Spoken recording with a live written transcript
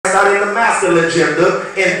concerning the masculine gender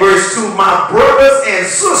in verse 2. My brothers and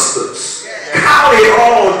sisters, count it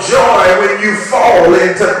all joy when you fall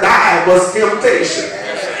into diverse temptation.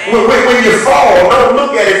 When you fall, don't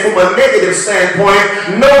look at it from a negative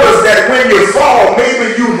standpoint. Notice that when you fall,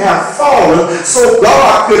 maybe you have fallen so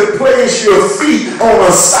God could place your feet on a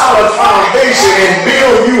solid foundation and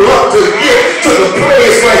build you up to get to the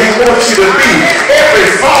place where he wants you to be. Every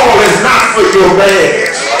fall is not for your bad.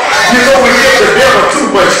 You know, we give the devil too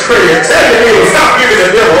much credit. Tell your neighbor, stop giving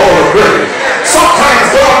the devil all the credit. Sometimes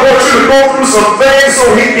God wants you to go through some things so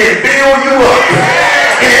he can build you up.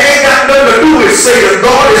 And it ain't got nothing to do with Satan.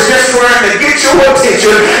 God is just trying to get your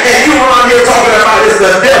attention, and you around here talking about it's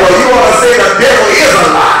the devil. You ought to say the devil is a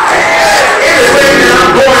lie. Everything that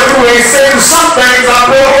I'm going through ain't Satan. Some things I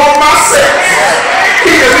brought on myself.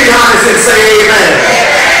 He can be honest and say amen.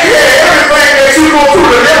 Yeah, everything that you go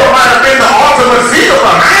through, the devil might have been the ultimate figure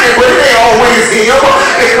behind it, but it ain't always him,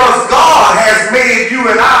 because God has made you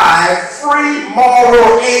and I free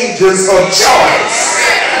moral agents of choice.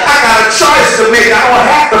 I got a choice to make. I don't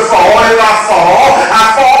have to fall. If I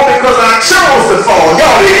fall because I chose to fall.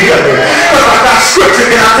 Y'all didn't hear me. Because I got scripture.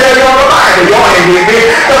 Can I tell y'all the Bible? Y'all ain't with me.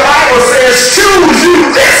 The Bible says, choose you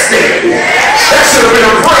this day. That should have been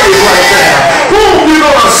a praise right there. Whom you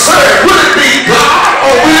gonna serve? Will it be God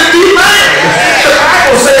or will it be man? The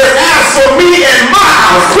Bible says, as for me and my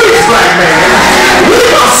house, please, black man, we're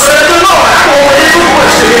gonna serve the Lord. I want to hear a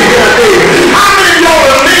question in here today. How many of y'all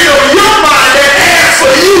have made up your mind that as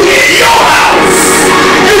for you in your house,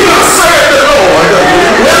 you're gonna serve the Lord?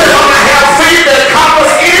 Whether I'm gonna have faith that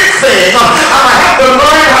conquers anything, I'm gonna have to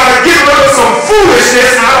learn how to get rid of some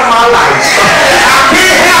foolishness out of my life. I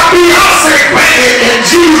can't have Beyonce banging and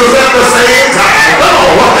Jesus at the same time. No,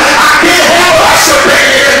 I can't have Usher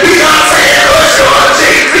banging and Beyonce and Usher or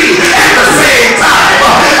Jay-Z at the same time.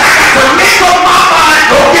 I got to make up my mind.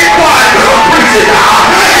 Don't get quiet because I'm preaching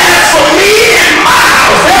now. As for me and my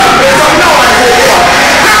house, there's been some noise in here.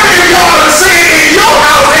 How many of y'all are saying in your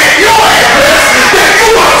house and your address that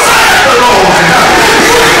you are serving the Lord?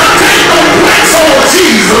 You ain't gonna take no place on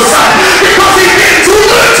Jesus because he's been too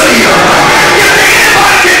good to you. If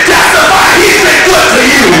anybody can testify he's been good to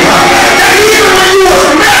you, that even when you was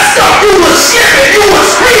messed up, you was slipping, you was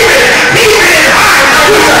screaming, even in high, now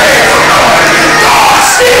you had some noise. God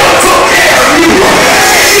still took care of you,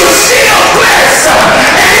 and you still blessed.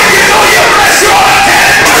 And if you know you're blessed, you ought to tell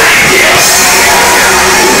him thank you.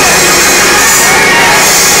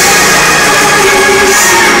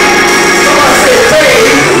 Somebody say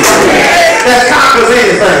faith that conquers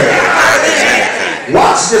anything.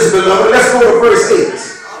 Watch this, beloved. Let's go to verse 8.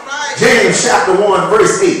 James chapter 1,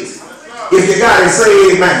 verse 8. If you got it,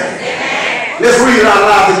 say amen. Let's read it out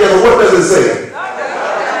loud together. What does it say?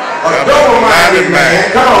 A double-minded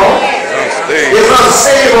man, come on, is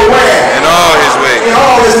unstable where? In all his ways. In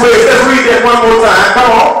all his ways. Let's read that one more time.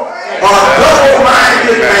 Come on. A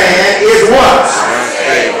double-minded man is what?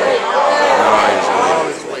 Unstable.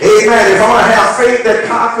 Amen. If I want to have faith that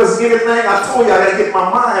conquers anything, I told you I got to get my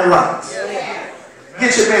mind right.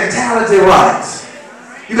 Get your mentality right.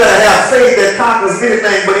 You got to have faith that conquers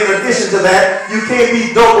anything, but in addition to that, you can't be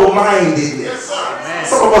double-mindedness.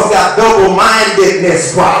 Some of us got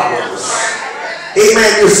double-mindedness problems. Amen.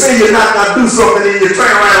 You say you're not going to do something and you turn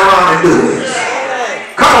around and do it.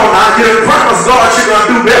 Come on now, you done promised God you're going to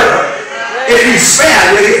do better. If he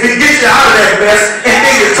spare you, if he gets you out of that mess, and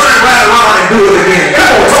then you turn right around and do it again. Come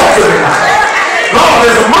on, talk to me now. God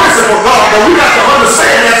is a merciful God, but we got to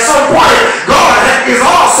understand at some point, God is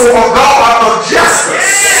also a God of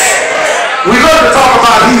justice. We love to talk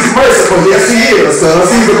about he's merciful. Yes, he is, because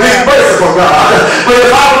he's a big merciful God. But if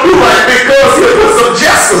I would do right, because he'll put some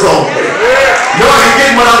justice on me. Y'all ain't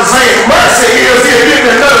getting what I'm saying. Mercy is he'll give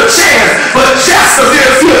me another chance, but justice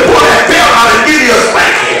is he'll pull that bell out and give you a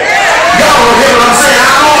spanking. Y'all don't hear what I'm saying.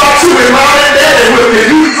 I know about you and mom and daddy with me.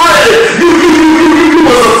 You dreaded. You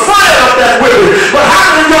was afraid of that with me. But how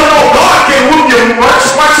many of y'all know God can whoop you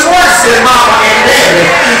much worse than mama and daddy?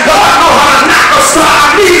 God knows how to knock us to our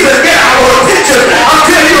knees and get our attention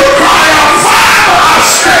until you'll cry out, Father, I'll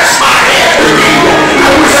stretch my hand to you. I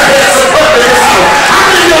wish I had some purpose in this house. How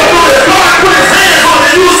many of y'all know that God put his hands on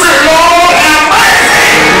you and say, Lord, have mercy?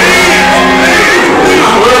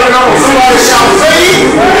 I'm working on somebody shout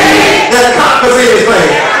faith that conquers anything.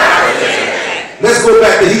 Let's go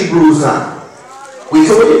back to Hebrews now. We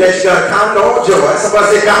told you that you got to count it all joy.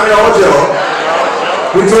 Somebody say count it all joy.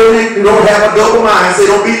 We told you don't have a double mind. Say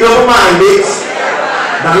don't be double-minded.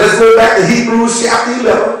 Now let's go back to Hebrews chapter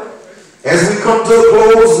 11. As we come to a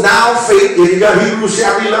close, now faith. If you got Hebrews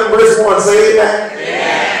chapter 11 verse 1, say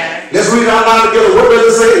amen. Let's read it out loud together. What does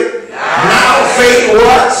it say? Now faith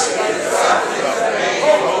what?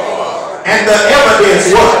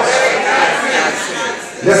 against what?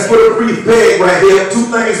 Let's put a brief peg right here. Two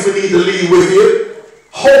things we need to leave with here.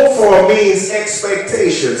 Hope for means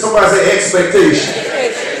expectation. Somebody say expectation.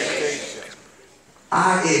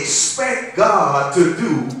 I expect God to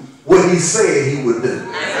do what he said he would do.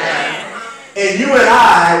 And you and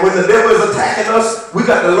I, when the devil is attacking us, we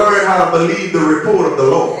got to learn how to believe the report of the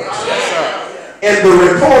Lord. And the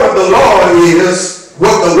report of the Lord is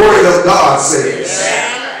what the word of God says.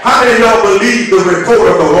 How many of y'all believe the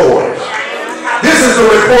report of the Lord? This is the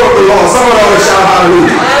report of the Lord. Someone ought to shout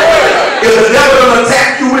hallelujah. If the devil will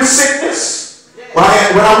attack you with sickness, when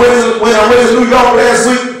I went to New York last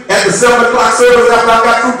week at the 7 o'clock service after I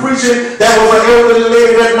got through preaching, there was an elderly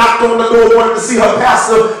lady that knocked on the door, wanted to see her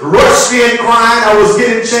pastor, rushed in crying. I was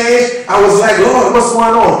getting changed. I was like, Lord, what's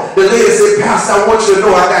going on? The lady said, Pastor, I want you to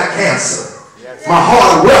know I got cancer. My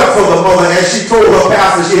heart wept for the mother as she told her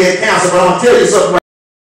pastor she had cancer. But I'm going to tell you something